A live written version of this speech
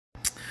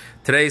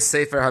Today's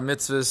Sefer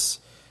HaMitzvahs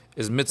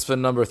is mitzvah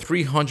number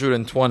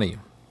 320.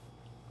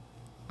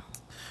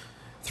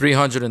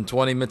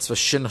 320 mitzvah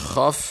Shin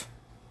Chaf.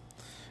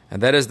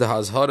 And that is the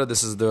Hazhara.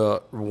 This is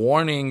the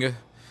warning that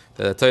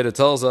the Torah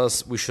tells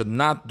us we should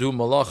not do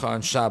malacha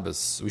on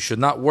Shabbos. We should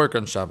not work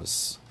on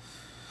Shabbos.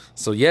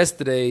 So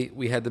yesterday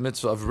we had the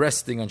mitzvah of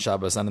resting on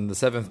Shabbos, and on the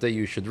seventh day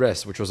you should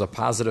rest, which was a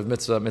positive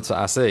mitzvah, mitzvah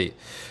aseh.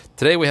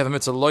 Today we have a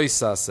mitzvah lois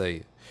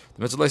aseh.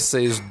 The mitzvah lois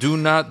aseh is do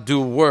not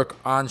do work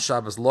on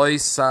Shabbos.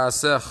 Lois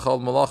aseh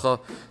chol malacha.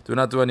 Do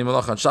not do any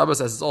malacha on Shabbos,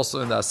 as it's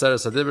also in the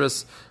Aseret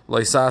Sadibros.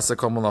 Lois aseh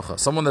chol malacha.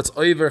 Someone that's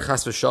over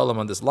chas v'shalom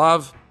on this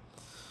lav.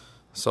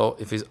 So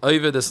if he's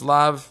over this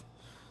lav,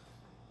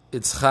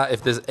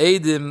 if there's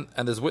edim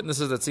and there's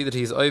witnesses that see that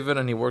he's over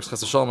and he works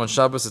chas v'shalom on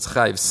Shabbos, it's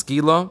chayiv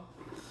skila.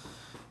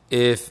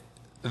 If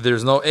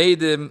there's no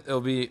edim,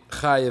 it'll be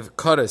chayiv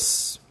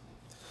kares.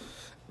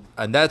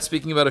 And that's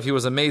speaking about if he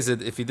was amazed,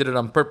 if he did it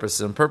on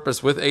purpose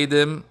with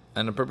edim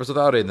and on purpose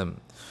without edim.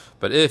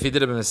 But if he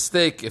did it by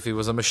mistake, if he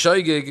was a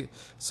meshaygig,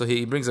 so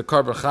he brings a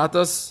carbon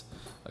chatas,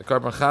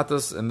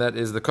 and that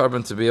is the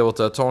carbon to be able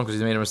to atone because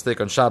he made a mistake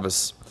on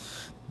Shabbos.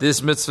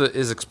 This mitzvah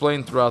is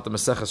explained throughout the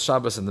Maseches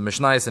Shabbos in the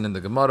Mishnayos and in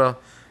the Gemara,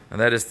 and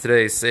that is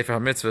today's Sefer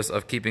HaMitzvahs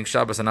of keeping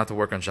Shabbos and not to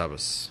work on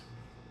Shabbos.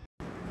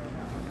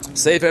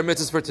 Sefer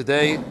HaMitzvahs for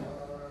today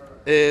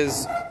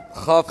is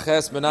Chav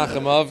Ches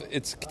Menachem Av.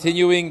 It's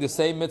continuing the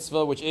same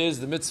mitzvah, which is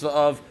the mitzvah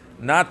of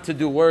not to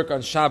do work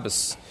on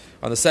Shabbos.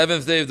 On the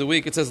seventh day of the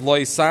week, it says Lo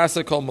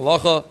Yisasa Kol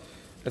Malacha.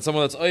 And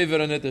someone that's over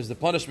in it, there's the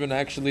punishment.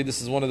 Actually, this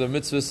is one of the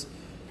mitzvahs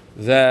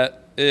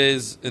that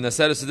is in the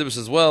Aseret Sadibros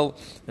as well,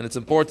 and it's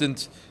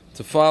important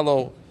to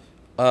follow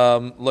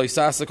Lo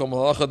Yisasa Kol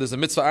Malacha. There's a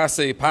mitzvah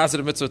aseh, a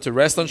positive mitzvah to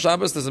rest on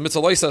Shabbos. There's a mitzvah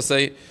Lo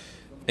Yisasa,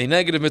 a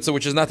negative mitzvah,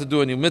 which is not to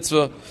do any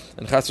mitzvah.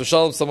 And chas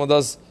v'shalom, someone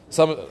does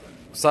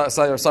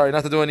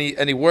not to do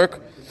any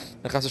work.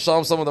 And chas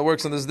v'shalom, someone that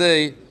works on this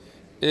day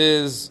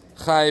is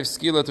chayiv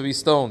skila, to be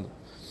stoned.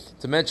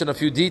 To mention a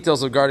few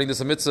details regarding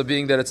this mitzvah,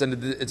 being that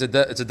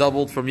it's a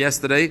doubled from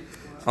yesterday,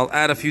 I'll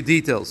add a few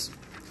details.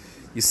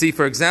 You see,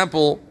 for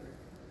example,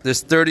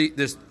 there's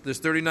 39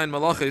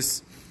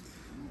 malachis,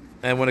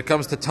 and when it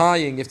comes to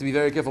tying, you have to be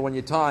very careful when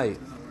you tie.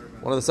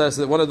 One of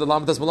the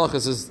lamatas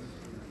malachis is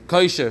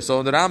kosher.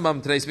 So the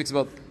Rambam today speaks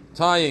about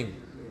tying.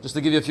 Just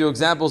to give you a few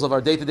examples of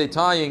our day-to-day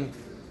tying,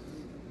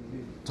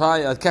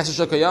 a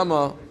kesher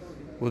shokayama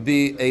would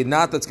be a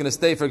knot that's going to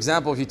stay. For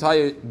example, if you tie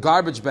a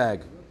garbage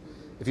bag,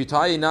 if you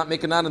tie a knot,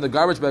 make a knot in the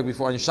garbage bag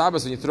before on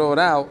Shabbos when you throw it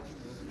out,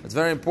 it's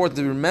very important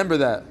to remember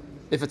that.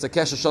 If it's a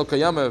kesher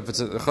shokayama,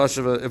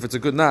 if it's a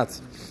good knot,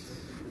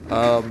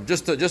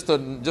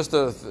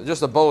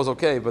 just a bow is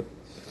okay. But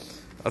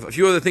a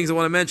few other things I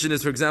want to mention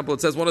is, for example,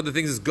 it says one of the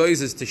things is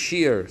goyz is to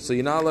shear. So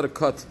you're not allowed to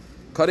cut.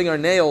 Cutting our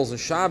nails on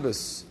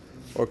Shabbos,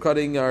 or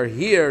cutting our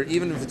hair,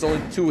 even if it's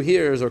only 2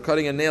 hairs, or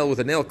cutting a nail with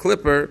a nail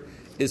clipper,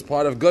 is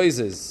part of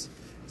goyzes.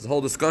 There's a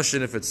whole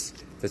discussion if the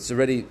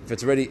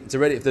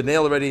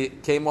nail already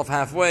came off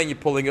halfway and you're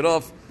pulling it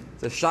off.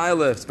 It's a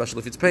shaila, especially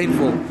if it's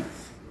painful.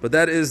 But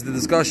that is the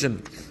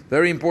discussion.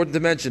 Very important to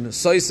mention.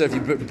 Soisa, if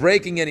you're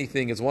breaking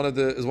anything, is one of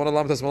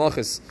Lamatas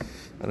Malachis.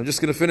 And I'm just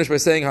going to finish by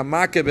saying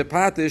Hamake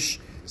Bepatish.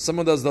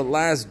 Someone does the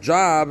last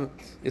job,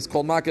 it's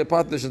called Makeh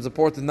Patish, and it's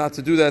important not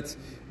to do that,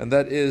 and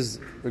that is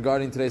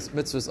regarding today's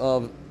mitzvahs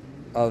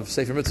of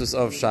Sefer Mitzvahs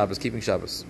of Shabbos, keeping Shabbos.